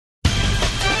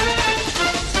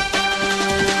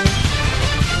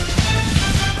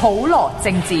普羅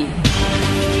政治，民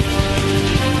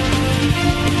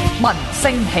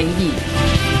聲起義。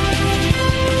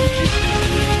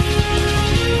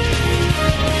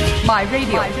My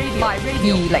Radio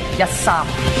 2013。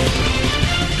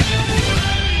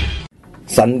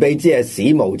神秘之係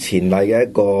史無前例嘅一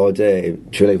個即係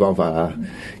處理方法啊！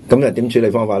咁又點處理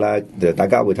方法咧？就大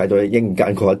家會睇到英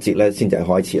間嗰一節咧，先至係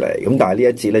開始嚟。咁但係呢一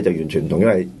節咧就完全唔同，因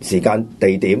為時間、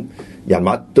地點、人物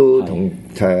都同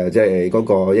即係嗰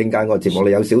個英間嗰個節目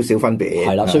咧有少少分別。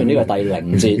係啦，雖然呢個第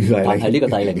零節，但係呢個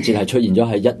第零節係出現咗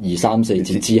喺1、2、3、4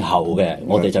節之後嘅。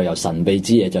我哋就由神秘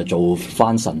之夜就做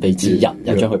翻神秘之日，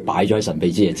又將佢擺咗喺神秘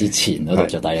之夜之前嗰度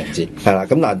就第零節。係啦，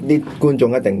咁嗱，啲觀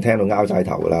眾一定聽到拗晒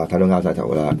頭噶啦，睇到拗晒頭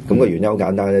噶啦。咁個原因好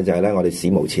簡單咧，就係咧，我哋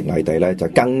史無前例地咧就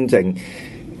更正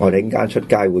我哋陣間出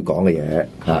街會講嘅嘢。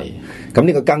係。咁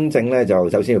呢個更正咧，就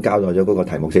首先要交代咗嗰個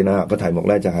題目先啦。個題目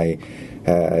咧就係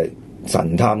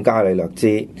神探伽利略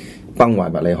之崩壞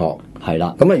物理學。係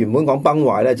啦，咁啊原本講崩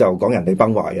壞咧就講人哋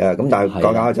崩壞啊，咁但係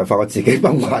講下就發覺自己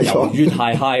崩壞咗。由於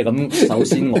太 high， 咁首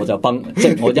先我就崩，即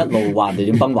係我一路話人哋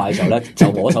點崩壞嘅時候咧，就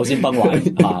我首先崩壞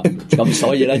啊，咁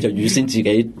所以咧就預先自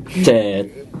己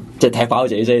即係踢爆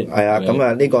自己先。係啊，咁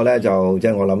啊呢個咧就即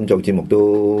係我諗做節目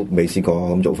都未試過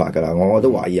咁做法㗎啦。我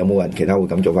都懷疑有冇人其他會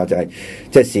咁做法，就係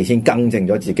即係事先更正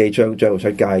咗自己將到出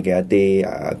街嘅一啲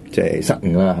即係失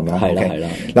誤啦，係咪？係啦係啦。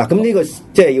嗱咁呢個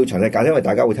即係要詳細解釋，因為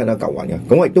大家會聽得夠暈嘅。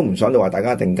咁我亦都唔想到話大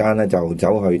家突然間咧就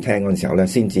走去聽嗰陣時候咧，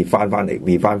先至翻嚟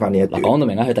read 翻呢一段。講到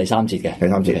明啦，喺第三節嘅。第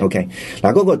三節 OK。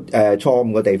嗱嗰個錯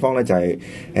誤嘅地方咧就係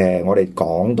我哋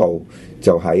講到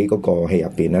就喺嗰個戲入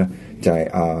邊咧。就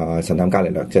係神探伽利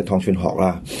略，即係湯川學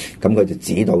啦。咁佢就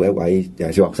指導一位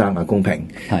小學生公平，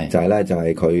就係咧就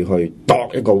係佢去度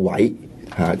一個位。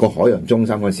個海洋中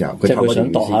心嘅時候，即係佢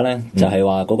想度下咧，就係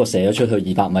話嗰個射咗出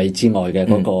去200米之外嘅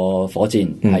嗰個火箭，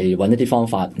係揾一啲方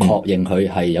法確認佢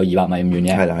係有200米咁遠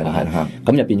嘅。係啦係啦。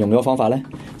咁入邊用咗個方法咧，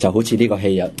就好似呢個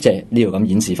戲即係呢度咁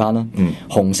演示翻啦。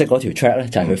紅色嗰條 track 咧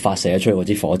就係佢發射咗出去嗰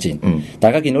支火箭。大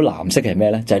家見到藍色係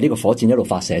咩咧？就係呢個火箭一路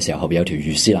發射嘅時候，後邊有條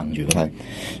魚絲楞住嘅。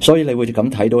所以你會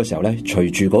咁睇到嘅時候咧，隨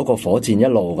住嗰個火箭一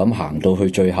路咁行到去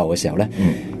最後嘅時候咧。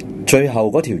最後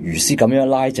嗰條魚絲咁樣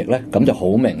拉直咧，咁就好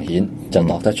明顯就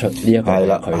度得出呢一個距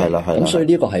離。係啦，咁所以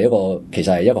呢個係一個其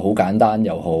實係一個好簡單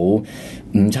又好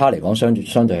誤差嚟講相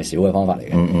對係少嘅方法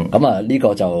嚟嘅。咁啊呢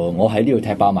個就我喺呢度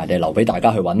踢爆埋，定留俾大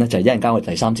家去揾咧，就係一陣間我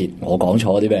第三節我講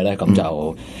錯啲咩咧，咁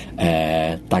就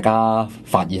大家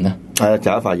發現啦。係啊，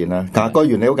大家發現啦。但係個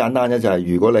原理好簡單啫，就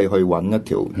係如果你去揾一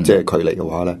條即係距離嘅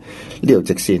話咧，呢條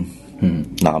直線。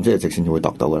藍色嘅直線就會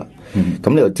度到噶啦，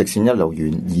咁呢條直線一路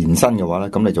延伸嘅話咧，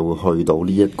咁你就會去到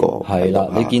呢一個係啦。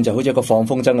你見就好似一個放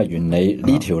風箏嘅原理，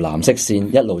呢條藍色線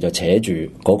一路就扯住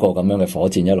嗰個咁樣嘅火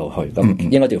箭一路去，咁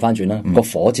應該調翻轉啦。個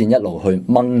火箭一路去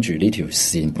掹住呢條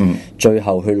線，最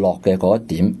後去落嘅嗰一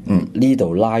點，呢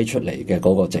度拉出嚟嘅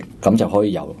嗰個值，咁就可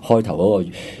以由開頭嗰個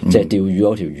即係釣魚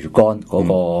嗰條魚竿嗰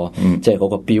個即係嗰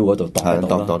個標嗰度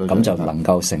度到，咁就能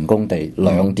夠成功地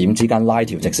兩點之間拉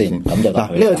條直線，咁就得。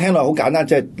呢個聽落好簡單，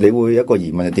即係你會一個疑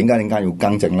問係點解要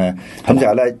更正咧？咁就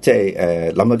係咧，即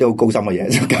係諗到啲好高深嘅嘢，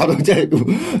就搞到即係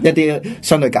一啲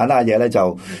相對簡單嘅嘢咧，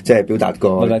就即係表達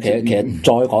個。其實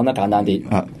再講得簡單啲，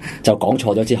就講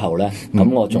錯咗之後咧，咁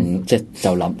我仲即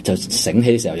係就醒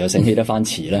起嘅時候又醒起得翻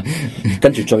遲咧。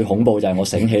跟住最恐怖就係我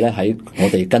醒起咧，喺我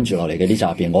哋跟住落嚟嘅呢集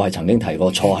入邊，我係曾經提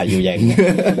過錯係要認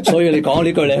嘅，所以你講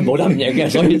呢句你係冇得唔認嘅，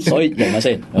所以認下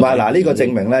先。唔係嗱，呢個證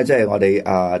明咧，即係我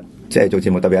哋即係做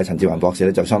節目，特別係陳志宏博士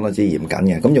咧，就相當之嚴謹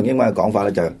嘅。咁用英文嘅講法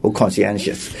咧，就好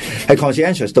conscientious。係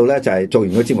conscientious 到咧，就係做完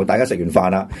個節目，大家食完飯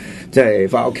啦，即係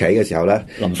翻屋企嘅時候咧，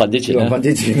臨瞓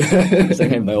之前，醒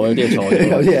起唔係我有啲錯，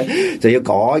有啲嘢就要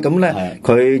改。咁咧，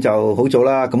佢就好早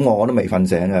啦。咁我都未瞓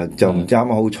醒啊，就唔知啱啱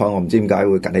好彩，我唔知點解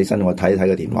會趌起身，我睇個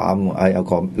電話咁，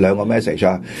有兩個 message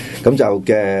啊。咁就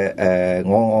嘅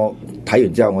我睇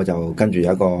完之後，我就跟住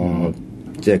有一個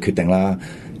即係決定啦。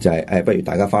就係不如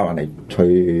大家翻嚟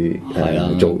去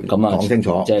做咁啊，講清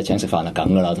楚，即係請食飯啦，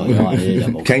梗噶啦，同佢講啲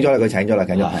任務。請咗啦，佢請咗啦。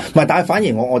唔係，但係反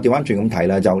而我調翻轉咁睇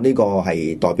啦，就呢個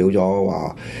係代表咗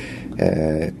話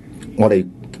我哋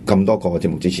咁多個節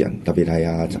目主持人，特別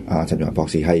係阿陳志宏博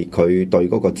士，係佢對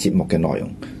嗰個節目嘅內容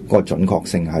嗰個準確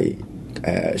性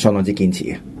係相當之堅持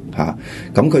嘅嚇。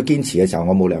咁佢堅持嘅時候，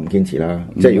我冇理由唔堅持啦。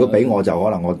即係如果俾我就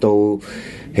可能我都。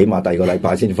起碼第二個禮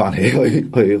拜先翻嚟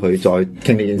去再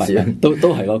傾呢件事，都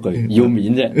係嗰句要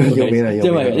面啫，要面啊！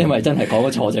因為真係講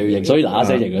咗錯就要認，所以嗱嗱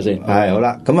聲認咗先。係好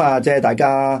啦，咁即係大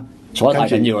家坐得太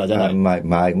緊要啦，真係。唔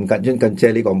係咁跟即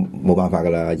係呢個冇辦法噶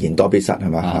啦，言多必失係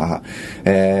嘛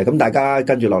嚇。咁大家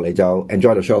跟住落嚟就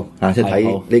enjoy the show 啊，即係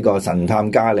睇呢個神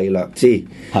探伽利略之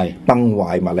崩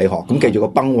壞物理學。咁記住個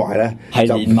崩壞咧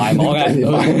係連埋我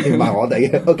嘅，連埋我哋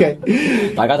嘅。OK，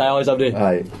 大家睇開心啲。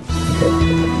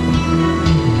係。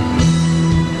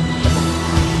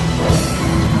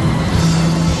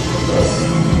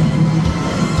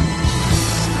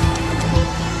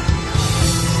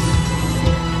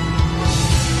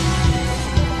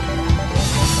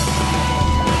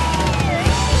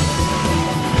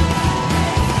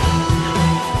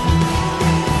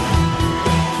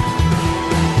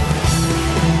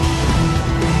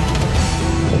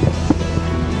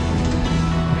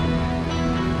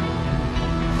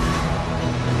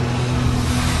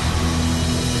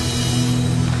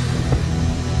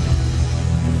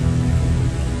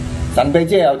神秘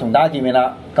之夜又同大家見面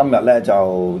啦！今日咧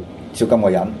就少金個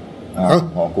人啊，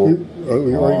我估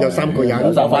我有3個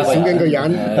人，少金個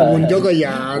人，換咗個人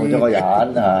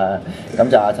啊！咁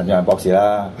就阿陳志宏博士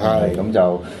啦，係咁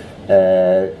就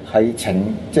係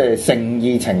即係誠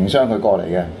意情商佢過嚟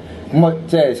嘅。咁我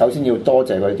即係首先要多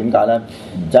謝佢，點解咧？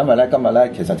就因為咧今日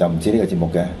咧其實就唔止呢個節目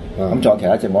嘅，咁仲有其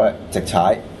他節目咧直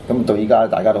踩，咁到依家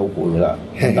大家都好攰噶啦，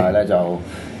但係咧就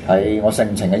喺我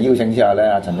盛情嘅邀請之下咧，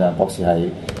阿陳志宏博士係。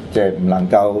即係唔能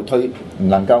夠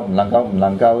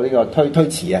呢個推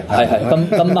遲啊！係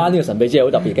今晚呢個神秘之夜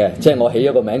好特別嘅，即係我起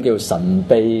咗個名叫神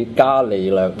秘伽利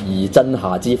略二真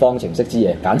夏之方程式之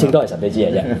夜，簡稱都係神秘之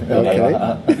夜啫。OK，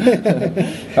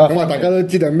 咁啊，大家都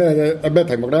知道咩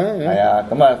題目啦？係啊，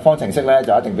咁啊方程式咧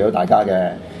就一定俾到大家嘅。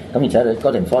咁而且你嗰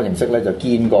條方程式咧就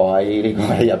堅過喺呢個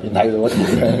喺入邊睇到嗰條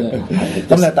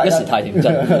嘅，咁咧大家一時太認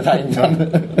真，太認真。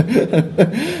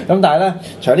咁但係咧，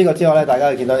除咗呢個之外咧，大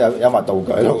家見到有物道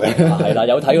具喺度嘅。係啦，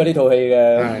有睇過呢套戲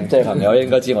嘅即係朋友應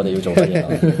該知我哋要做乜嘢。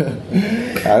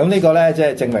咁呢個咧即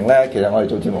係證明咧，其實我哋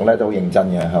做節目咧都好認真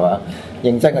嘅，係嘛？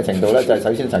認真嘅程度咧就係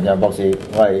首先陳志宏博士，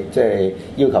我係即係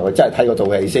要求佢真係睇過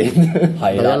套戲先。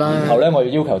係啦，然後咧我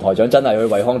要求台長真係去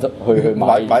惠康去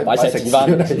買石紙翻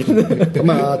嚟。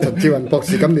咁啊，陳志宏博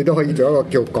士，咁你都可以做一個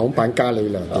叫港版伽利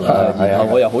略。然後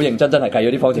我又好認真，真係計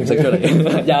咗啲方程式出嚟，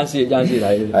一陣先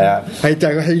睇。係啊，係就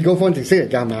係個氣嗰方程式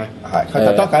嚟㗎，係嘛？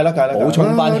係多計啦，補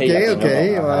充翻氣。幾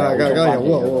哇，更加好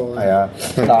喎。係啊，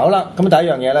嗱好啦，咁第一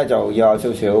樣嘢咧就要有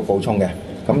少少補充嘅。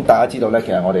咁大家知道咧，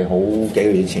其實我哋好幾個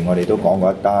月前我哋都講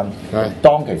過一單，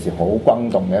當其時好轟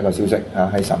動嘅一個消息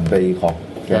啊，喺神秘學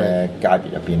嘅界別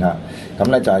入邊啦。咁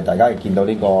咧就係大家見到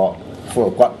呢個骷髏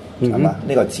骨係嘛？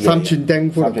呢個字3寸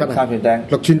釘骷髏骨，3寸釘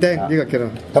6寸釘呢個叫做。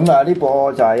咁啊呢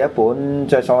個就係一本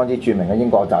即係相當之著名嘅英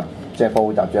國雜即係科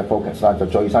普雜誌 Focus 啦，就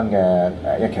最新嘅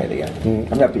一期嚟嘅。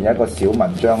咁入邊有一個小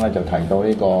文章咧，就提到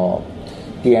呢個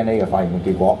DNA 嘅化驗嘅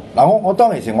結果。嗱，我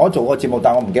當其時我做過節目，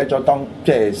但我唔記得咗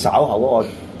即係稍後嗰個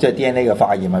即係 DNA 嘅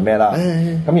化驗係咩啦。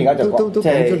咁而家就都講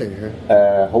出嚟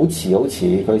嘅。好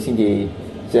遲佢先至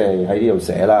即係喺呢度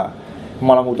寫啦。咁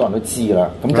我諗好多人都知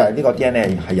啦。咁就係呢個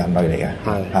DNA 係人類嚟嘅。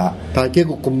係嚇，但係一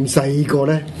個咁細個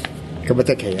咧，咁啊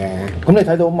即奇啊！咁你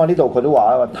睇到嘛？呢度佢都話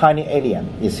啊 ，tiny alien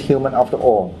is human after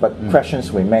all，but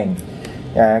questions remain。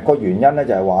個原因咧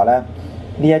就係話咧，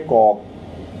呢一個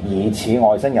疑似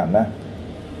外星人咧，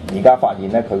而家發現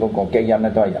咧佢嗰個基因咧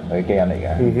都係人類基因嚟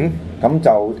嘅。咁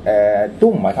就都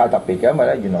唔係太特別嘅，因為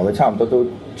咧原來佢差唔多都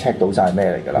check 到晒咩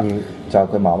嚟㗎啦。就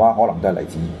佢媽媽可能都係嚟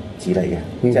自智利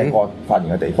嘅，即係個發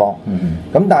現嘅地方。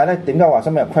咁但係咧點解話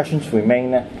身邊有 questions remain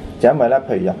咧？就因為咧，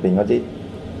譬如入邊嗰啲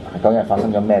究竟係發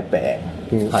生咗咩病？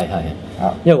係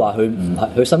啊，因為話佢唔係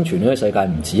佢生存呢個世界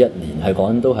唔止1年，係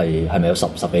講都係咪有十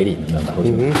幾年咁樣㗎？好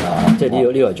似即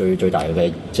係呢個係最大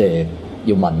嘅即係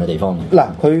要問嘅地方。嗱，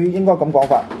佢應該咁講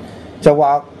法，就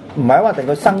話唔係話定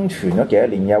佢生存咗幾多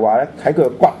年嘅話咧，喺佢個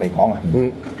骨嚟講啊，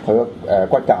佢個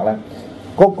骨骼咧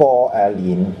嗰個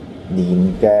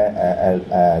年嘅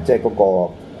即係嗰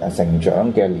個成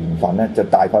長嘅年份咧，就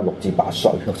大概6至8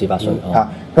歲。6至8歲嚇，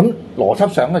咁邏輯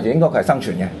上咧就應該佢係生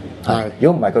存嘅。係，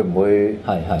如果唔係佢唔會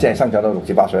即係生長到6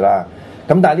至8歲啦。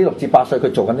咁但係呢6至8歲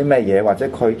佢做緊啲咩嘢，或者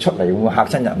佢出嚟會唔會嚇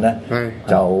親人咧？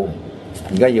就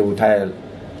而家要睇下。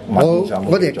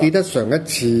我哋記得上一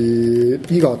次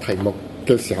呢個題目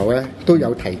嘅時候咧，都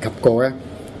有提及過咧，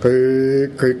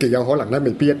佢極有可能咧，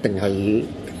未必一定係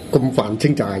咁泛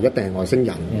稱就係一定係外星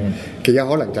人，極有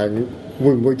可能就係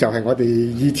會唔會就係我哋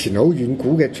以前好遠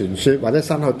古嘅傳說，或者《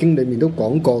山海經》裏面都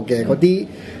講過嘅嗰啲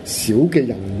小嘅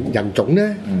人種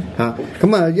咧？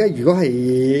咁啊，如果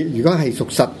係屬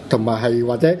實，同埋係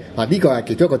或者呢個係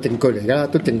其中一個證據嚟㗎，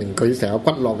都證明佢成個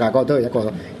骨骼啊，嗰個都係一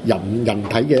個人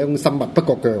體嘅一種生物，不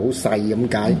過佢係好細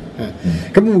咁解。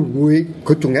咁會唔會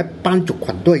佢仲有一班族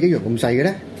群都係一樣咁細嘅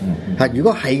咧？如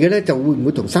果係嘅咧，就會唔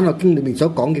會同《山海經》裏面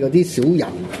所講嘅嗰啲小人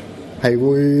係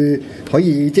會可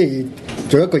以即係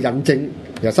做一個引證？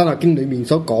由《山海經》裏面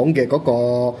所講嘅嗰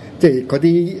個即係嗰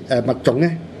啲物種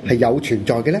咧係有存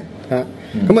在嘅咧？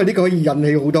咁啊呢個可以引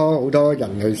起好多人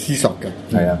去思索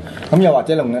嘅。係啊，咁又或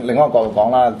者另外一個角度講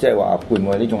啦，即係話會唔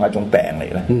會呢種係一種病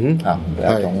嚟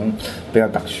咧？一種比較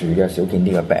特殊嘅少見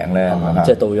啲嘅病咧，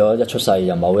即係到咗一出世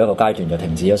又某一個階段就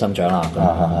停止咗生長啦。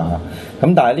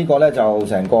咁但係呢個咧就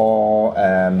成個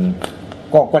嗰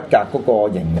個骨骼嗰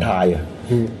個形態啊，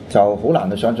就好難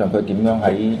去想像佢點樣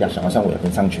喺日常嘅生活入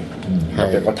邊生存。或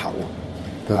者個頭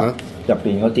入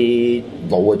邊嗰啲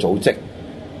腦嘅組織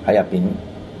喺入邊。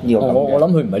我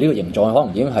諗佢唔係呢個形狀，可能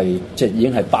已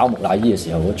經係包木乃伊嘅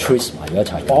時候 twist 埋咗一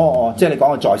齊。即係你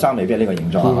講嘅在生未必係呢個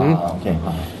形狀。OK，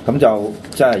咁就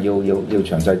真係要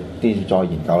詳細啲再研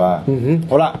究啦。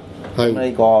好啦，咁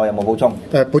呢個有冇補充？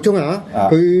補充下，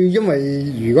佢因為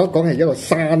如果講係一個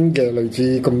山嘅類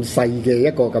似咁細嘅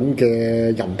一個咁嘅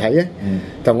人體咧，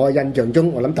就我印象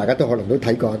中，我諗大家都可能都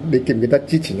睇過。你記唔記得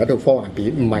之前嗰套科幻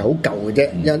片？唔係好舊嘅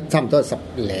啫，差唔多係10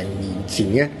零年前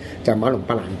嘅，就馬龍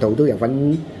白蘭度都有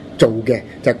份做嘅，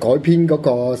就改編嗰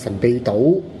個神秘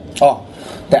島。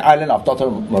The Island of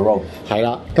Dr. Moreau 係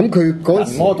啦，咁佢嗰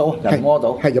時人魔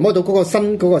島係人魔島嗰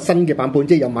個新嘅版本，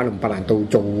即係有馬龍白蘭度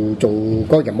做嗰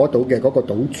個人魔島嘅嗰個島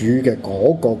主嘅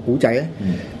嗰個古仔咧，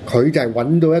佢就係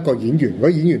揾到一個演員，嗰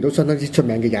演員都相當之出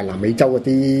名嘅，又係南美洲嗰啲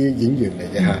演員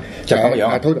嚟嘅嚇，就咁嘅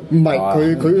樣。唔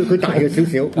係佢大嘅少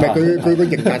少，唔係佢個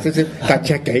型大少少，但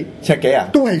係尺幾啊？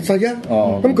都係細啊！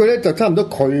咁佢咧就差唔多，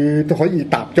佢都可以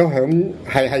搭咗響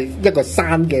係一個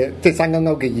山嘅，即係山勾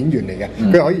勾嘅演員嚟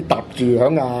嘅，佢可以搭住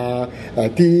響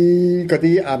啲嗰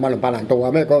啲馬龍白蘭度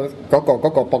啊咩嗰個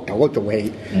膊頭嗰個做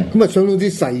戲，咁啊相當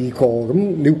之細個，咁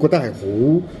你會覺得係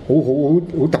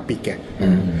好特別嘅。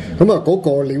咁啊嗰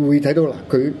個你會睇到嗱，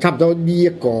佢差唔多呢一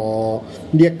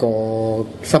個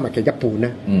生物嘅一半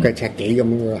咧，佢係尺幾咁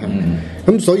樣嘅。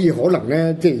咁所以可能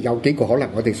咧，即係有幾個可能，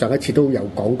我哋上一次都有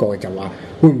講過，就話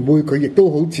會唔會佢亦都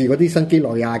好似嗰啲新幾內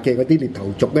亞嘅嗰啲獵頭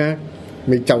族咧，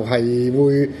咪就係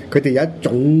會佢哋有一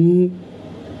種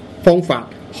方法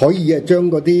可以將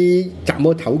嗰啲斬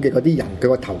咗頭嘅嗰啲人，佢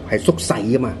個頭係縮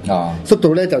細啊嘛，縮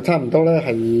到咧就差唔多咧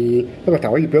係一個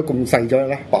頭可以變咗咁細咗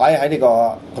咧，擺喺呢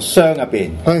個箱入邊。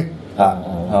係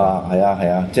啊，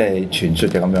即係傳說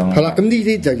就咁樣。係啦，咁呢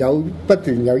啲就有不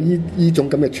斷有呢種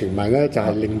咁嘅傳聞咧，就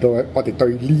係令到我哋對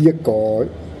呢一個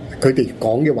佢哋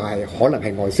講嘅話係可能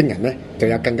係外星人咧，就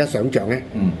有更加想像咧。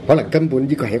可能根本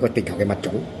呢個係一個地球嘅物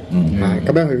種。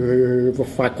咁樣去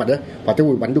發掘咧，或者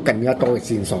會揾到更加多嘅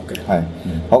線索嘅。係，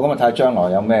好，咁啊睇下將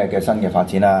來有咩嘅新嘅發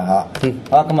展啦嚇。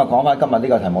好，咁啊講翻今日呢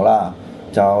個題目啦，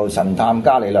就神探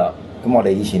伽利略。咁我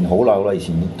哋以前好耐以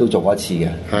前都做過一次嘅。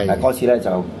嗰次咧就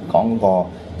講個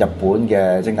日本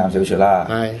嘅偵探小説啦。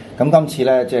咁今次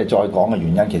咧即係再講嘅原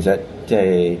因，其實即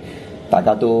係大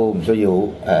家都唔需要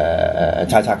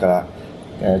猜測㗎啦。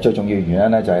最重要嘅原因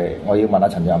咧就係我要問下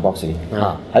陳志宏博士，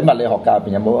喺物理學界入邊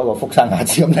有冇一個福山雅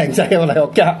治咁靚仔嘅物理學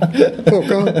家？科學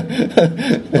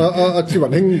家，阿志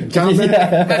雲兄唔爭咩？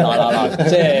嗱，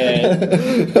即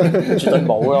係絕對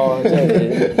冇咯，即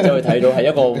係會睇到係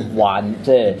一個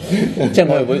即係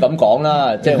我哋會咁講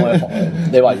啦。即係我哋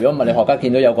你話如果物理學家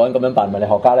見到有個人咁樣扮物理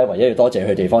學家咧，唯一要多謝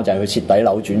佢地方就係佢徹底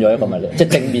扭轉咗一個物理，即係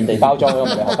正面地包裝咗個物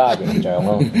理學家嘅形象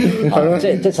咯。即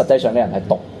係實際上啲人係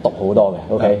讀好多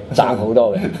嘅 ，OK， 爭好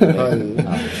多。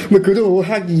咪佢都好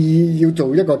刻意要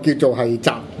做一個叫做係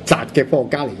宅嘅科學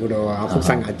家嚟噶咯喎，福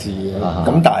山雅治。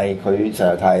咁但係佢實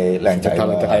在太靚仔啦，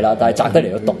係啦，但係宅得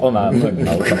嚟要讀啊嘛，咁佢唔係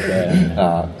好讀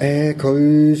嘅。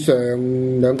佢上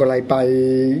2個禮拜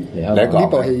呢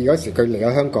部戲嗰時佢嚟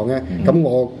咗香港咧，咁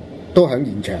我都喺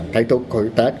現場睇到佢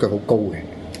第一句好高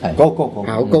嘅，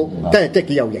好高，即係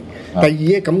幾有型。第二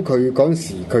咧，咁佢嗰陣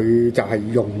時佢就係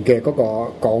用嘅嗰個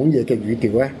講嘢嘅語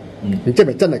調咧。唔知係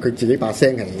咪真係佢自己把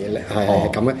聲係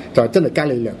咁咧？就係真係伽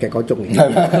利略嘅嗰種嚟，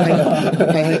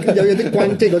係有啲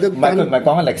關，即係嗰啲。唔係佢唔係講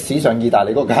緊歷史上意大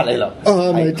利嗰個伽利略，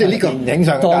即係呢個電影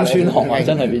上當村學係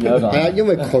真係變咗一個。係啊，因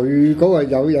為佢嗰個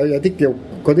有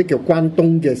啲叫關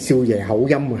東嘅少爺口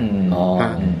音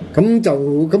啊，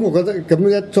咁我覺得咁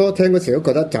一初聽嗰時都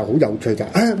覺得就好有趣就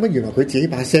乜原來佢自己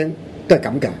把聲都係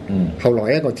咁㗎。後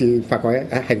來咧我至發覺咧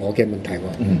係我嘅問題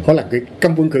喎，可能佢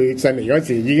根本佢上嚟嗰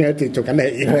時已經喺度做緊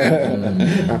戲。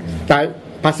但係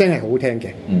把聲係好聽嘅，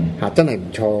真係唔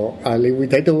錯。你會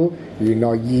睇到原來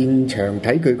現場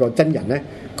睇佢個真人咧，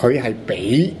佢係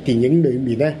比電影裡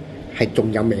面咧係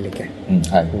仲有魅力嘅。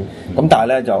係。咁但係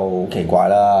咧就好奇怪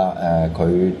啦，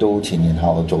佢都前前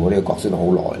後後做過呢個角色都好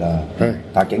耐啦，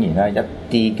但係竟然咧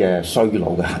一啲嘅衰老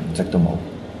嘅痕跡都冇。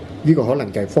呢個可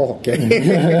能就係科學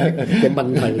嘅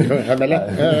問題，係咪咧？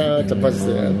就不是。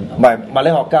唔係物理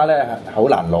學家咧，好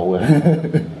難老嘅。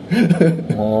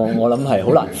我諗係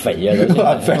好難肥啊！好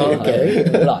難肥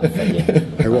嘅，好難肥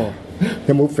嘅。係喎，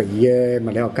有冇肥嘅物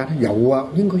理學家？有啊，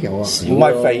應該有啊。唔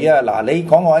係肥啊！嗱，你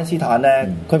講愛因斯坦咧，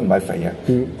佢唔係肥啊。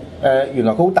原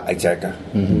來佢好大隻㗎。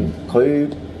佢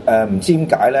唔知點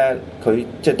解咧？佢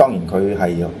即係當然佢係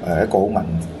一個好文，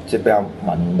即係比較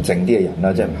文靜啲嘅人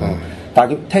啦，即係。但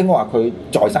係佢聽講話佢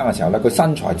在生嘅時候咧，佢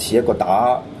身材似一個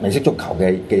打美式足球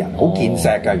嘅人，好健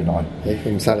碩㗎原來。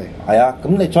唔犀利。係啊，咁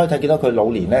你再睇見到佢老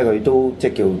年咧，佢都即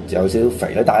係叫有少少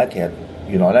肥咧，但係咧其實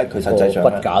原來咧佢實際上骨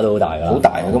架都好大㗎。好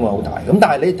大嘅，根本好大。咁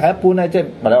但係你睇一般咧，即係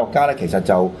物理學家咧，其實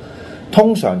就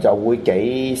通常就會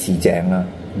幾時正啦。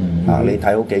你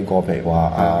睇好幾個，譬如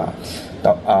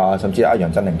話甚至阿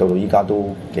楊振寧到依家都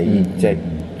幾即係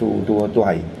都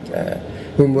係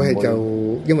會唔會係就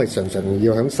因為常常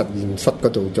要喺實驗室嗰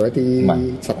度做一啲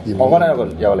實驗？我覺得有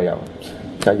個理由，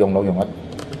就係用腦用得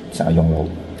成日用腦。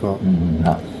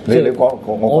你講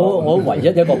我唯一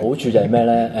一個好處就係咩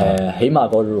咧？起碼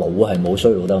個腦係冇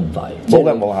衰老得咁快。冇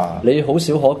嘅冇下。你好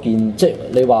少可見，即係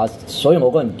你話，所以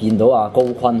我嗰陣見到阿高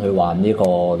錕去患呢個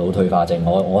腦退化症，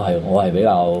我係比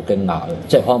較驚訝嘅。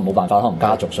即係可能冇辦法，可能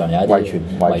家族上有一啲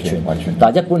遺傳。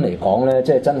但係一般嚟講咧，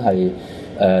即係真係。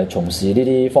從事呢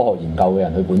啲科學研究嘅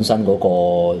人，佢本身嗰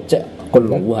個即係個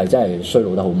腦係真係衰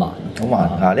老得好慢，好慢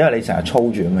嚇，因為你成日操住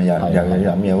咁啊，又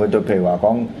諗嘢，佢對譬如話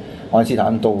講愛因斯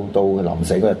坦到臨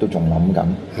死嗰日都仲諗緊，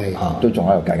都仲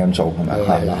喺度計緊數係咪？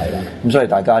係啦。咁所以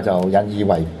大家就引以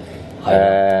為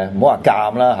唔好話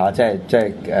鑑啦嚇，即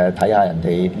係睇下人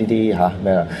哋呢啲嚇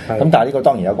咩啦。咁但係呢個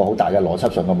當然有個好大嘅邏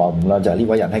輯上嘅謬誤啦，就係呢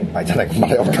位仁兄唔係真係物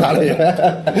理學家嚟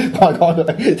嘅，講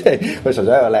即係佢純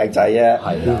粹係一個靚仔啫。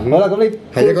係啦，好啦，咁你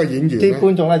係一個演員，啲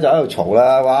觀眾咧就喺度嘈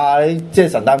啦，哇！你即係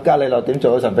神探伽利略點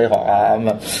做到神秘學啊咁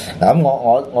啊？嗱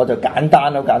咁我就簡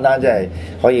單，即係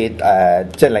可以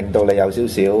即係令到你有少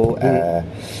少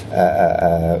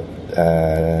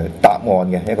答案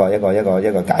嘅一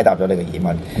個解答咗你嘅疑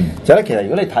問。就咧，其實如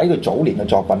果你睇佢早年嘅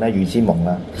作品咧，《預知夢》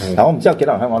啦，嗱我唔知有幾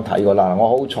多人香港睇過啦。我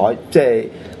好彩，即係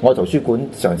我圖書館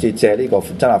嘗試借呢個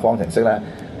真係方程式咧，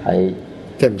係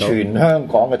全香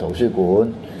港嘅圖書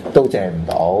館都借唔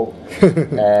到。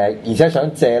而且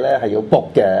想借咧係要 book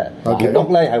嘅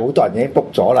，book 咧係好多人已經 book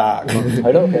咗啦。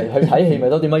係咯，去睇戲咪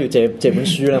都點解要借本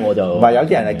書咧？我就唔係有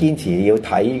啲人係堅持要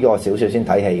睇個小説先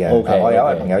睇戲嘅。我有一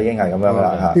位朋友已經係咁樣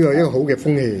啦嚇。呢個一個好嘅風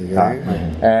氣嚟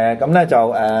嘅。咁咧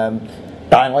就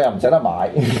但係我又唔捨得買，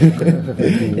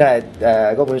因為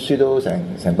嗰本書都成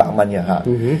100蚊嘅嚇。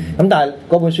咁但係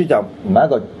嗰本書就唔係一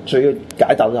個最要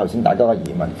解答到頭先大家嘅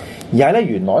疑問，而係咧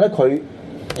原來咧佢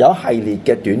有一系列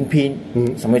嘅短篇，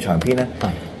甚至長篇咧，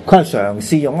佢係嘗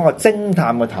試用一個偵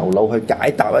探嘅頭腦去解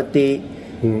答一啲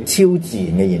超自然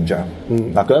嘅現象。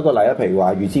嗱，舉一個例啊，譬如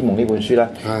話《預知夢》呢本書咧，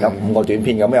有5個短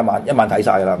篇，咁一晚睇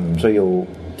晒㗎啦，唔需要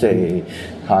即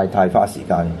係太花時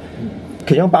間。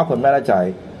其中包括咩咧？就係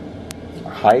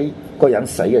喺個人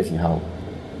死嘅時候，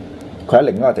佢喺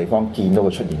另一個地方見到佢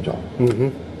出現咗。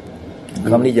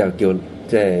咁呢就叫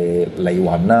即係離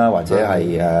魂啦，或者係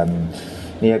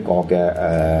呢一個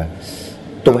嘅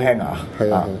都輕啊，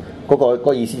嗰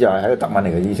個意思就係喺個德文嚟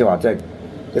嘅意思，話即係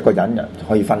一個人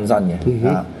可以分身嘅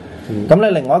啊。咁咧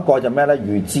另外一個就咩咧？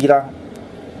預知啦，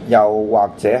又或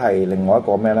者係另外一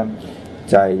個咩咧？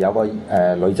就係有個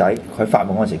女仔，佢發夢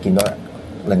嗰時見到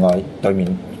另外對面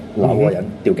樓個人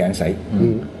吊頸死，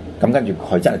咁跟住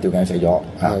佢真係吊頸死咗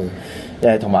啊！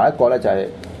同埋一個咧就係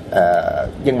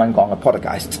英文講嘅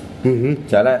poltergeist，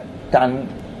就係咧間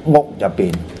屋入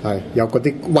邊係有嗰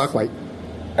啲蛙鬼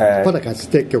，poltergeist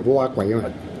即係叫嗰蛙鬼啊嘛，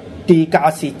啲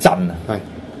傢俬震啊，係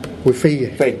會飛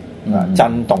嘅，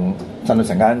震動震到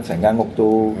成間屋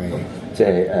都即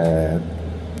係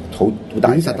好大。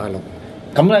亂晒大陸。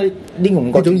咁咧呢個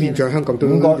5個種現象，香港都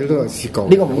有試過。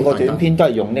呢個5個短篇都係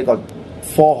用呢個科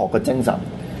學嘅精神、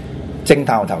偵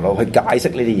探嘅頭腦去解釋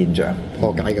呢啲現象，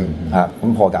破解嘅嚇，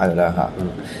咁破解佢啦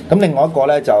嚇。咁另外一個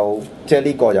咧就即係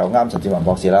呢個又啱陳志宏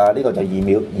博士啦，呢個就2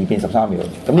秒2變13秒。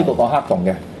咁呢個講黑洞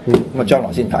嘅，咁啊將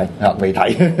來先睇未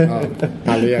睇。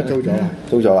但係你又租咗啦？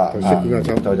租咗啦，圖書館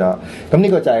就租咗。咁呢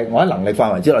個就係我喺能力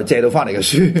範圍之內借到翻嚟嘅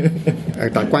書。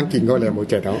但係關鍵嗰個你有冇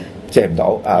借到？借唔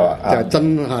到就係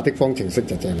真下的方程式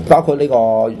就借唔到。包括呢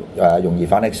個容易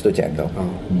反 X 都借唔到。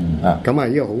咁啊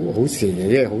呢個好事嘅，因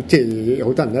為即係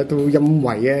好多人咧都因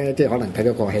為咧，即係可能睇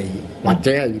咗個戲，或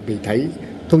者係未睇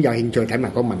都有興趣睇埋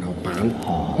個文學版。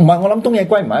唔係，我諗東野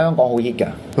圭吾喺香港好 hit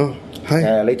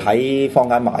㗎。你睇坊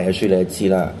間賣嘅書你就知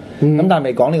啦。咁但係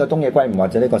未講呢個東野圭吾或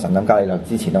者呢個神探伽利略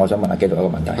之前咧，我想問下紀陶一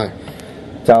個問題。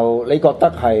就你覺得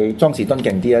係莊士敦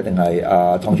勁啲啊，定係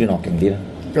湯川學勁啲咧？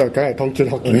梗係湯川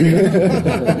學勁，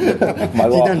唔係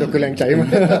喎，單獨佢靚仔啊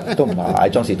嘛，都唔係，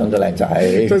莊士敦都靚仔，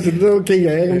莊士敦都 OK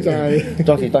嘅，咁就係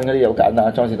莊士敦嗰啲好簡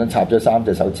單，莊士敦插咗3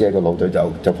隻手指喺個腦度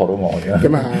就破到案嘅。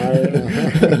咁啊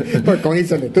係，不過講起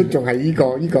上嚟都仲係呢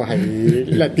個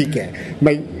係叻啲嘅，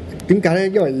咪點解咧？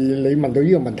因為你問到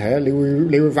呢個問題咧，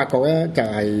你會發覺咧，就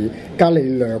係伽利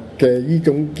略嘅呢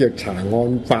種叫查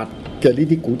案法嘅呢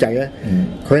啲古仔咧，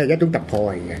佢係一種突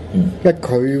破嚟嘅，因為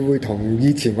佢會同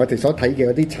以前我哋所睇嘅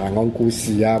嗰啲查案故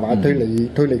事啊，或者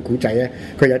推理古仔咧，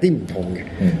佢有啲唔同嘅。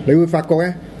你會發覺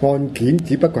咧，案件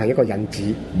只不過係一個引子，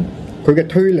佢嘅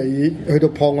推理去到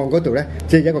破案嗰度咧，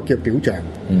即係一個叫表象。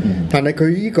但係佢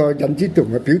呢個引子同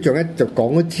埋表象咧，就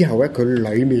講咗之後咧，佢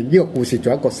裡面呢個故事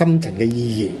仲有一個深層嘅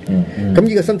意義。咁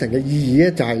呢個深層嘅意義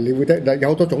咧，就係你會得有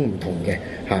好多種唔同嘅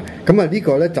嚇。咁啊呢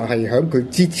個咧就係喺佢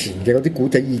之前嘅嗰啲古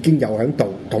仔已經有喺度，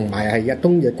同埋係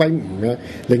東野圭吾嘅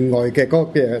另外嘅嗰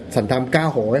個嘅神探伽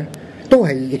河咧。都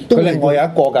係，亦都佢另外有一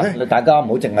個㗎，大家唔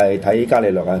好淨係睇伽利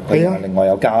略啊，佢另外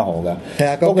有伽河㗎。係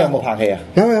啊，嗰個有冇拍戲啊？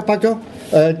有拍咗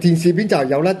電視片就係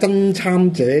有啦，《真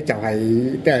參者》就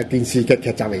係電視嘅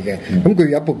劇集嚟嘅。咁佢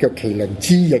有一部叫《麒麟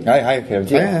之翼》，係麒麟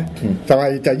之翼，就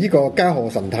係呢個伽河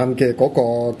神探嘅嗰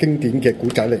個經典嘅古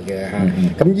仔嚟嘅嚇。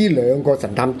咁呢兩個神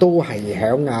探都係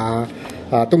響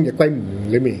東野圭吾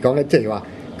裏面嚟講咧，即係話。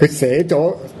佢寫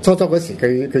咗初嗰時，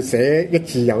佢寫一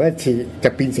次又一次，就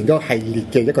變成咗系列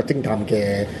嘅一個偵探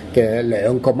嘅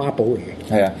兩個孖寶嚟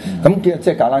嘅。係啊，咁即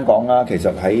係簡單講啦，其實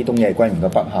喺東野圭吾嘅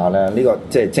筆下咧，呢個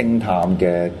即係偵探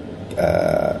嘅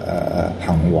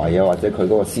行為啊，或者佢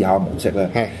嗰個思考模式咧，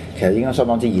其實已經相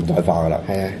當之現代化噶啦。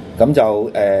係啊，咁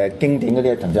就經典嗰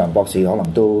啲陳志宏博士可能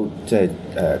都即係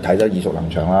睇得耳熟能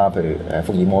詳啦，譬如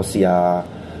福爾摩斯啊，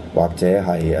或者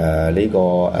係呢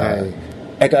個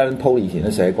Edgar Allan Poe 以前都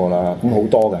寫過啦，咁好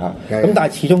多㗎嚇。咁但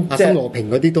係始終即係羅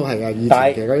平嗰啲都係啊，以前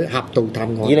嘅嗰啲俠盜探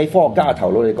案。以你科學家嘅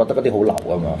頭腦，你覺得嗰啲好流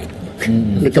啊嘛？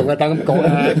你仲係等咁講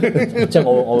啊？即係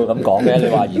我會咁講嘅。你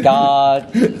話而家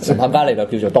神探伽利略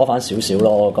叫做多翻少少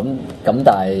咯，咁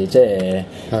但係即係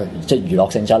娛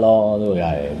樂性質咯，都會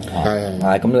係。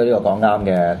係咁，你呢個講啱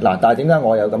嘅。嗱，但係點解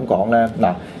我有咁講咧？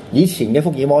嗱，以前嘅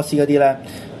福爾摩斯嗰啲咧。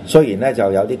雖然咧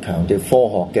就有啲強調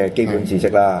科學嘅基本知識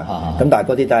啦，咁但係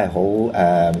嗰啲都係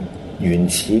好原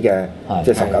始嘅，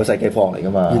即係19世紀科學嚟噶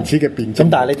嘛。原始嘅辯證。咁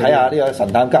但係你睇下呢個神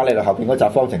探伽利略後邊嗰集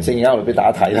方程式，而家我哋俾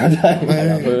大家睇啦，真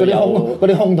係嗰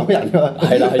啲空到人㗎。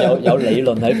係啦，有理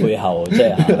論喺背後，即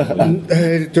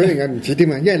係最令人唔似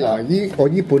添啊！因為嗱，我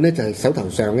呢本咧就係手頭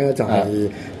上咧就係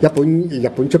一本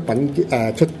日本出品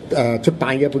出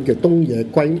版嘅一本叫東野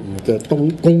圭吾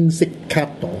嘅公式卡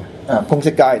朵公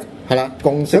式街。係啦，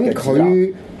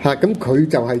咁佢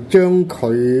就係將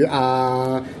佢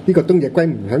呢個東野圭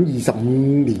吾喺25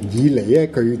年以嚟咧，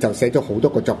佢就寫咗好多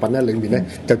個作品咧，裏面咧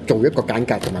就做一個簡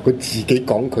介，同埋佢自己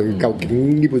講佢究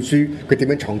竟呢本書佢點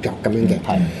樣創作咁樣嘅。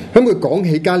咁佢講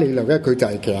起伽利略咧，佢就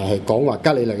係其實係講話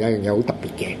伽利略有一樣嘢好特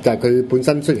別嘅，就係佢本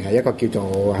身雖然係一個叫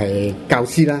做係教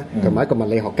師啦，同埋一個物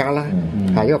理學家啦，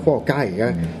係一個科學家嚟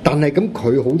嘅，但係咁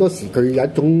佢好多時佢有一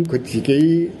種佢自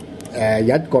己。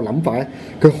有一個諗法咧，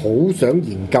佢好想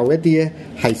研究一啲咧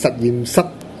係實驗室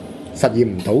實驗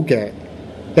唔到嘅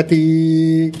一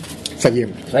啲實驗，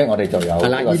所以我哋就有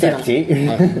呢個石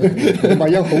子，同埋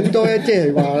有好多咧，即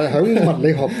係話喺物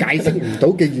理學解釋唔到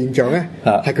嘅現象咧，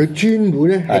係佢專門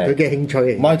咧係佢嘅興趣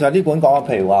嚟。唔係就係呢本講，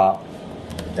譬如話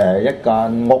一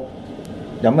間屋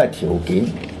有咩條件，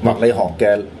物理學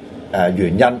嘅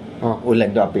原因會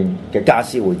令到入邊嘅傢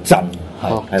俬會震。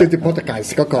即係波特介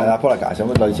紹嗰個，係啦，波特介紹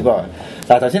咁類似波特。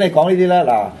但係頭先你講呢啲咧，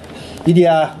嗱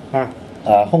呢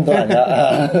啲空到人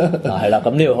㗎。係啦，咁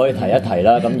呢度可以提一提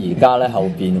啦。咁而家咧後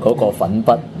邊嗰個粉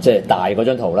筆，即係大嗰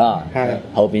張圖啦，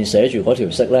後邊寫住嗰條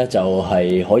式咧，就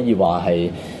係可以話係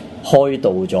開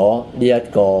導咗呢一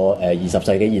個20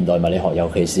世紀現代物理學，尤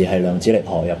其是係量子力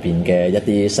學入邊嘅一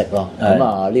啲式咯。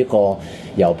咁呢個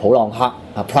由普朗克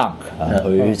Planck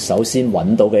佢首先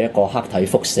揾到嘅一個黑體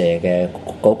輻射嘅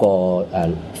嗰個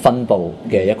分佈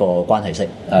嘅一個關係式，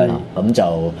咁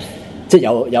就即係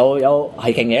有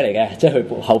係勁嘢嚟嘅，即係佢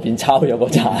後邊抄咗個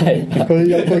就係佢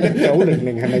有個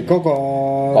1900係咪嗰個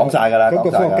講晒㗎啦，嗰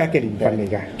個科學家嘅年份嚟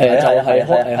嘅？就係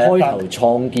開頭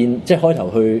創建，即係開頭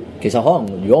去，其實可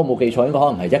能如果我冇記錯，應該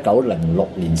可能係1906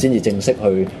年先至正式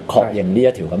去確認呢一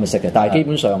條咁嘅式嘅，但係基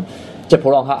本上。即係普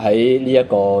朗克喺呢一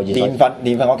個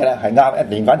年份我記得係啱，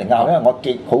年份定啱，因為我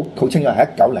記好清楚係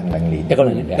1900年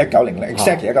，1900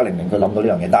 exactly 1900佢諗到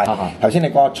呢樣嘢，但係頭先你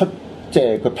講出即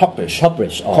係佢 publish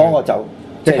嗰個就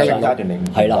即係上階段年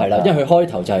係啦，因為佢開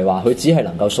頭就係話佢只係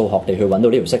能夠數學地去揾到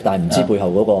呢條式，但係唔知背後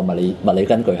嗰個物理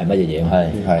根據係乜嘢嘢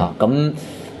係咁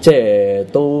即係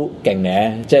都勁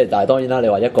嘅，即係但係當然啦，你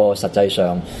話一個實際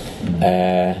上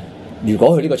如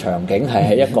果佢呢個場景係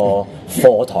喺一個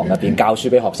課堂入邊教書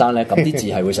俾學生咧，咁啲字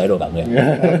係會寫到咁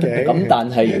嘅。咁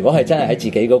但係如果係真係喺自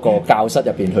己嗰個教室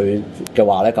入邊去嘅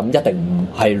話咧，咁一定唔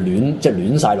係即係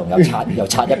亂晒龍，又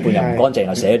刷一半又唔乾淨，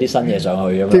又寫啲新嘢上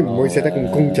去咁樣。即係唔會寫得咁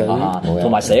工整。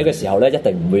同埋寫嘅時候咧，一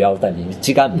定唔會有突然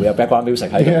之間唔會有 background music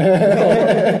喺度。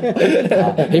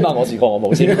起碼我試過，我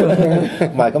冇先。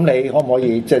唔係咁，你可唔可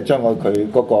以即係將佢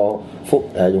嗰個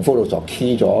用 Photoshop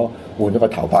key 咗？換咗個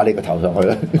頭把呢個頭上去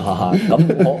啦，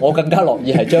咁我更加樂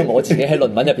意係將我自己喺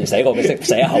論文入邊寫過嘅識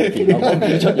寫喺後邊，我唔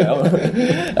要出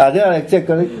樣。因為即係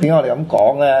嗰啲點解我哋咁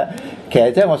講咧？其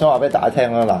實即係我想話俾大家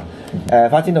聽啦。嗱，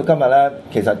發展到今日咧，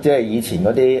其實即係以前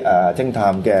嗰啲偵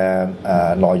探嘅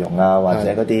內容啊，或者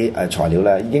嗰啲材料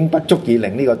咧，已經不足以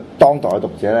令呢個當代嘅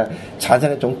讀者咧產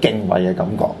生一種敬畏嘅感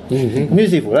覺。咁於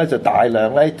是乎咧，就大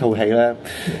量呢套戲咧，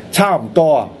差唔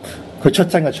多啊。佢出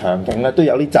身嘅場景咧，都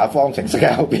有呢紮方程式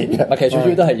喺後邊嘅。其實最主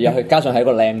要都係要佢加上係一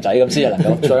個靚仔咁，先係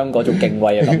能夠將嗰種敬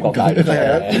畏嘅感覺帶出嚟。係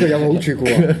啊，呢個有好處嘅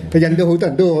喎。佢引到好多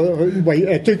人都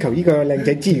為追求呢個靚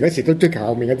仔之餘，嗰時都追求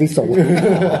後面嗰啲數。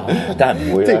梗係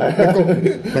唔會啦。即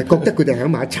係覺得佢哋喺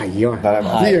埋一齊啊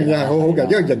嘛。呢樣嘢係好好嘅，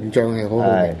因為形象係好好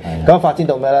嘅。咁發展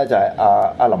到咩咧？就係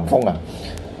阿林峰啊。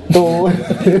都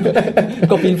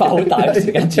個變化好大，時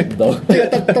間接唔到，即係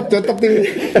得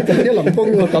啲林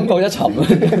峰個感覺一沉，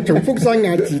從福山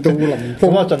雅治到林峰。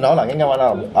咁我盡可能應該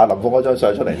揾阿林峰嗰張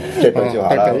相出嚟，即係對照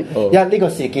下啦。因為呢個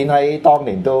事件喺當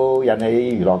年都引起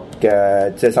娛樂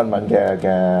嘅即係新聞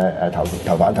嘅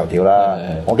頭版頭條啦。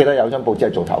我記得有張報紙係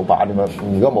做頭版咁樣，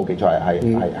如果冇記錯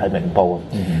係明報，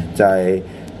就係。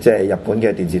即係日本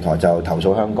嘅電視台就投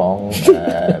訴香港無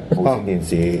線電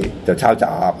視就抄襲，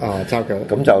抄嘅，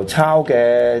咁就抄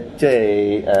嘅即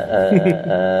係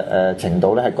程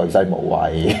度咧係巨細無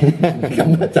遺，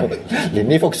咁就連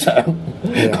呢幅相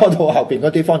嗰度後邊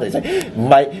嗰啲方程式唔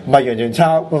係完全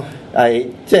抄，係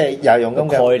即係又係用咁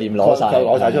嘅概念攞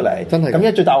晒出嚟，真係。咁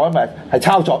一最大鑊咪係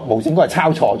抄錯，無線嗰係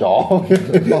抄錯咗，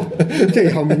即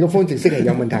係後面個方程式係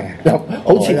有問題啊！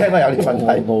好似聽講有啲問題，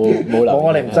冇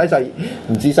我哋唔仔細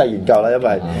研究啦，因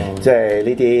為即係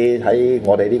呢啲喺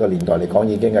我哋呢個年代嚟講，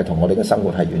已經係同我哋嘅生活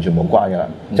係完全冇關嘅啦。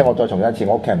即係我再重申一次，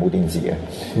我屋企係冇電視嘅，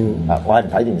我係唔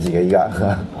睇電視嘅依家。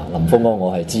林峰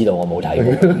我係知道，我冇睇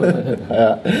過。係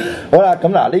啊，好啦，咁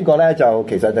嗱呢個咧就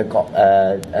其實就講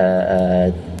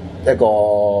一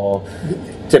個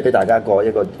即係俾大家一個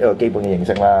基本嘅認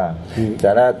識啦，就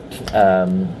係咧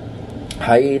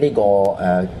喺呢個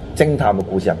偵探嘅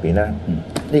故事入邊咧，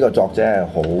呢個作者係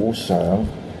好想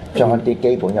將一啲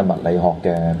基本嘅物理學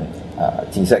嘅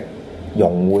知識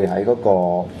融匯喺嗰個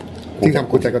偵探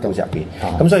故事嗰度入邊。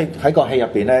咁所以喺個戲入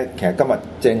邊咧，其實今日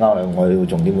即係我哋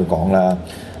重點會講啦。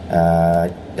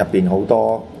入邊好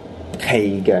多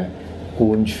戲嘅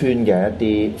貫穿嘅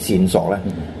一啲線索咧，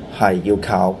係要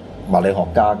靠物理學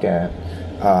家嘅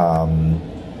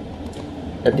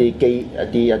一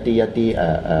啲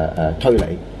推理，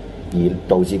而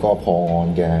導致嗰個破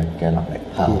案嘅能力。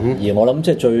而我諗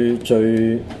即係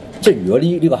最即係如果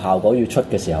呢個效果要出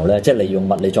嘅時候咧，即係利用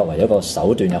物理作為一個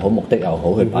手段又好，目的又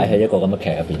好，去擺喺一個咁嘅劇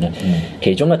入邊咧，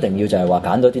其中一定要就係話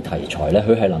揀到啲題材咧，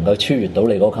佢係能夠超越到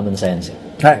你嗰個 common sense。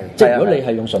係，即係如果你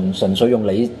係用純粹用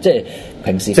你即係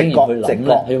平時經驗去諗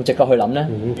咧，係用直覺去諗咧，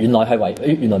原來唔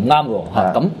啱嘅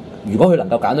喎。咁如果佢能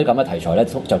夠揀到咁嘅題材咧，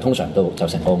就通常都就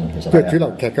成功嘅。其實即係主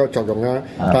流劇嘅作用啦。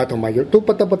但係同埋亦都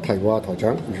不得不提喎，台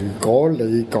長，如果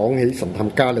你講起神探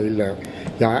伽利略，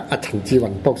有阿陳志宏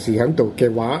博士喺度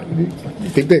嘅話，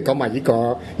點都要講埋呢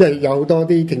個，因為有好多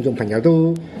啲聽眾朋友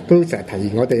都成日提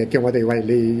議我哋，叫我哋喂，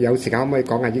你有時間可唔可以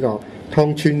講下呢個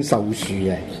湯川秀樹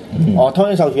嘅？湯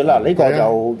川秀樹啦，呢個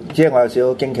就即係我有少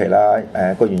少驚奇啦。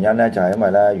個原因咧就係因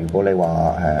為咧，如果你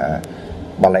話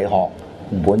物理學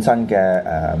本身嘅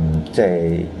即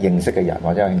係認識嘅人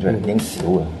或者有興趣已經少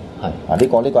嘅，係呢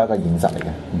個係一個現實嚟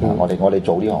嘅。我哋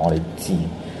做呢行我哋知，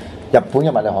日本嘅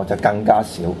物理學就更加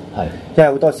少，係因為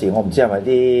好多時我唔知係咪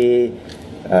啲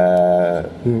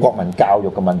國民教育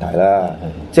嘅問題啦，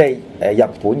即係日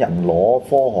本人攞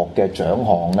科學嘅獎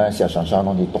項咧，事實上相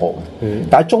當之多嘅。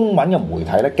但係中文嘅媒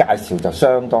體咧介紹就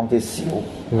相當之少。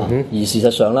而事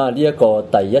實上啦，呢一個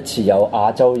第一次有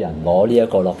亞洲人攞呢一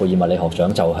個諾貝爾物理學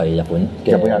獎就係日本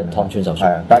人湯川秀樹。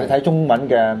但係你睇中文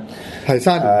嘅係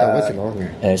30年代嗰時攞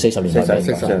嘅，40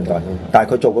年代，但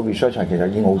係佢做個 research 其實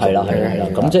已經好早。係啦。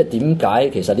咁即係點解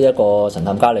其實呢一個神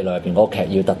探伽利略入邊嗰個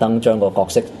劇要特登將個角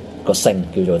色個姓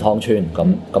叫做湯川？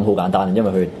咁好簡單，因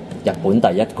為佢日本第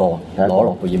一個攞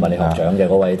諾貝爾物理學獎嘅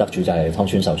嗰位得主就係湯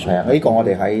川秀樹。係啊，呢個我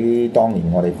哋喺當年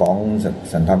我哋講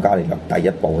神探伽利略第一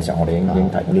部嘅時候，我哋已經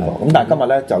提過呢個。咁但係今日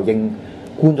咧就應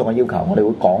觀眾嘅要求，我哋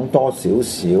會講多少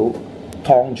少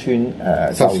湯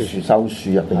川秀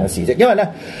樹入邊嘅事蹟，因為咧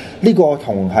呢個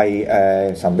同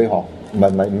係神秘學唔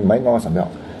係應該講神秘學，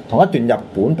同一段日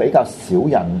本比較少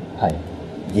人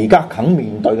而家肯面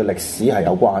對嘅歷史係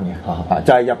有關嘅。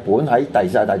就係日本喺第二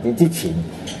次大戰之前，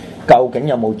究竟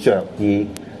有冇着意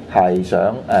係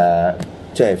想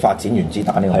即係發展原子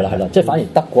彈呢個？係啦，即係反而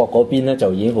德國嗰邊咧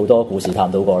就已經好多故事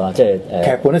探討過啦，即係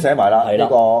劇本都寫埋啦。呢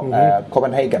個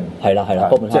Copenhagen 係啦，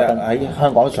即係喺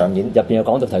香港上演。入邊有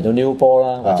講到提到 New Bohr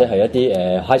啦，或者係一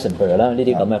啲Heisenberg 啦呢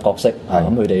啲咁嘅角色。咁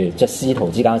佢哋即係師徒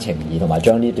之間嘅情誼，同埋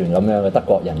將呢段咁樣嘅德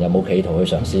國人有冇企圖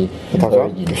去嘗試去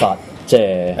研發。即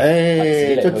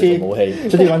係卒之武器，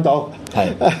卒之揾到，係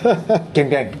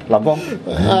勁林峰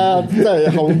即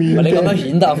係後面你咁樣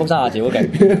顯得阿福山雅治好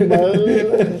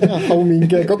勁。後面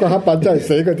嘅嗰個黑板真係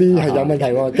寫嗰啲係有問題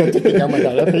喎，即係有問題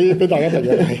啦，俾大家朋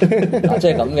友睇。即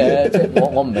係咁嘅，即係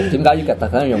我唔明點解要特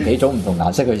登用幾種唔同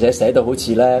顏色去寫到好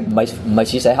似咧，唔係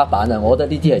似寫黑板啊！我覺得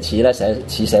呢啲係似咧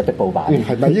似寫壁布板。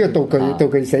係咪呢個道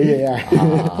具寫嘢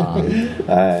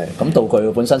啊？咁道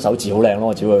具本身手字好靚咯，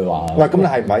我只會話。喂，咁你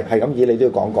係咪係咁？你都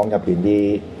要講入邊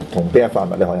啲同邊一塊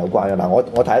物理學有關嘅嗱，我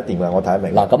睇得掂嘅，我睇得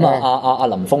明。嗱咁阿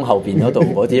林峰後邊嗰度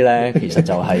嗰啲咧，其實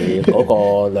就係嗰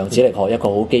個量子力學一個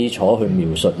好基礎去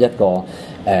描述一個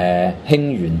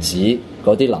氫原子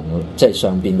嗰啲即係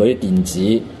上邊嗰啲電子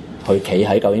去企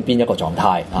喺究竟邊一個狀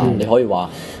態啊？你可以話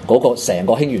嗰個成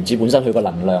個氫原子本身佢個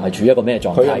能量係處於一個咩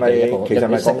狀態嘅一個。其實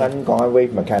咪講緊 wave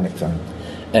mechanics 啊？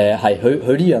係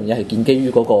佢呢樣嘢係建基於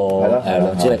嗰個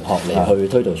量子力學嚟去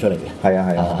推導出嚟嘅。係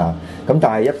啊。咁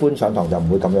但係一般上堂就唔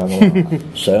會咁樣咯。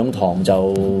上堂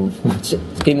就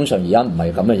基本上而家唔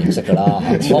係咁嘅形式㗎啦。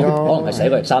可能係寫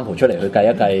個example出嚟去計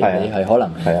一計，你係可能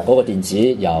嗰個電子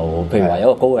由譬如話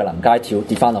有一個高嘅能階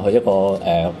跌翻落去一個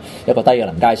低嘅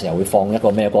能階時候，會放一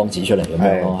個咩光子出嚟咁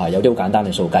樣咯。係有啲好簡單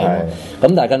嘅數計。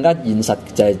咁但係更加現實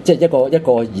就係即係一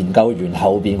個研究員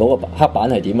後邊嗰個黑板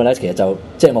係點嘅咧？其實就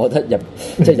即係我覺得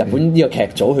即係日本呢個劇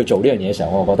組去做呢樣嘢嘅時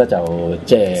候，我覺得就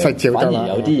即係反而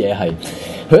有啲嘢係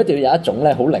佢一定要有一種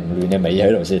咧好凌亂嘅美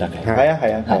喺度先得嘅。係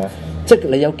啊，即係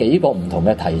你有幾個唔同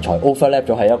嘅題材 overlap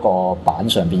咗喺一個板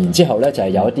上邊，然之後咧就係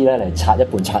有一啲咧嚟擦一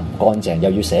半擦唔乾淨，又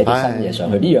要寫啲新嘢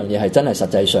上去。呢樣嘢係真係實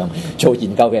際上做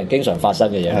研究嘅人經常發生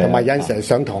嘅嘢。同埋有陣時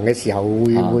上堂嘅時候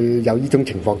會有呢種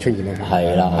情況出現啊。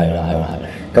係啦。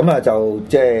咁就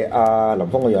即係阿林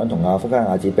峰個樣同阿福山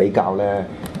雅治比較咧。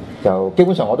就基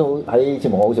本上我都喺節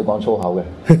目我好少講粗口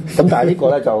嘅，咁但係呢個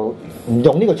咧就唔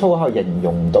用呢個粗口形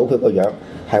容唔到佢個樣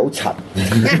係好柒。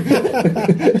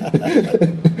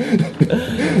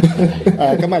咁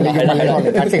啊，你用物理學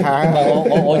嚟解釋下。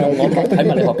我用我喺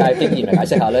物理學界嘅經驗嚟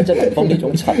解釋下咧，即係林峰呢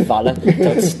種柒法咧，就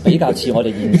比較似我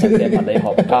哋現實嘅物理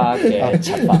學家嘅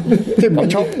柒法，即係唔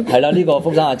粗。係啦，呢個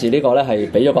福山雅治呢個咧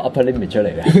係俾咗個 upper limit 出嚟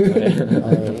嘅。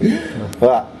好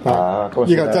啦，呢個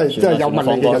真係有問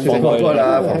題嘅放開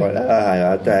啦，係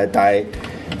啊，但係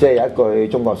即係有一句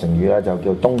中國成語咧，就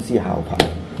叫東施效顰。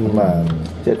咁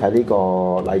即係睇呢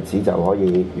個例子就可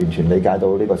以完全理解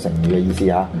到呢個成語嘅意思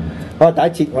嚇。好，第一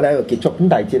節我哋喺度結束，咁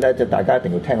第二節咧就大家一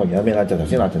定要聽個原因咩咧？就頭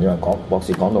先阿陳志宏博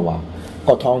士講到話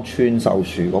個湯川秀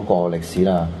樹嗰個歷史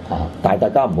啦。但係大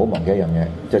家唔好忘記一樣嘢，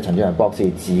即係陳志宏博士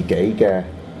自己嘅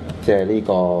即係呢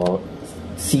個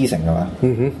師承係嘛？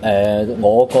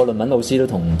我個論文老師都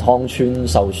同湯川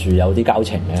秀樹有啲交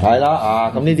情嘅。係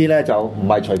啦，咁呢啲咧就唔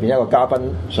係隨便一個嘉賓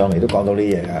上嚟都講到呢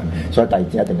啲嘢嘅，所以第二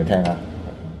節一定要聽啊！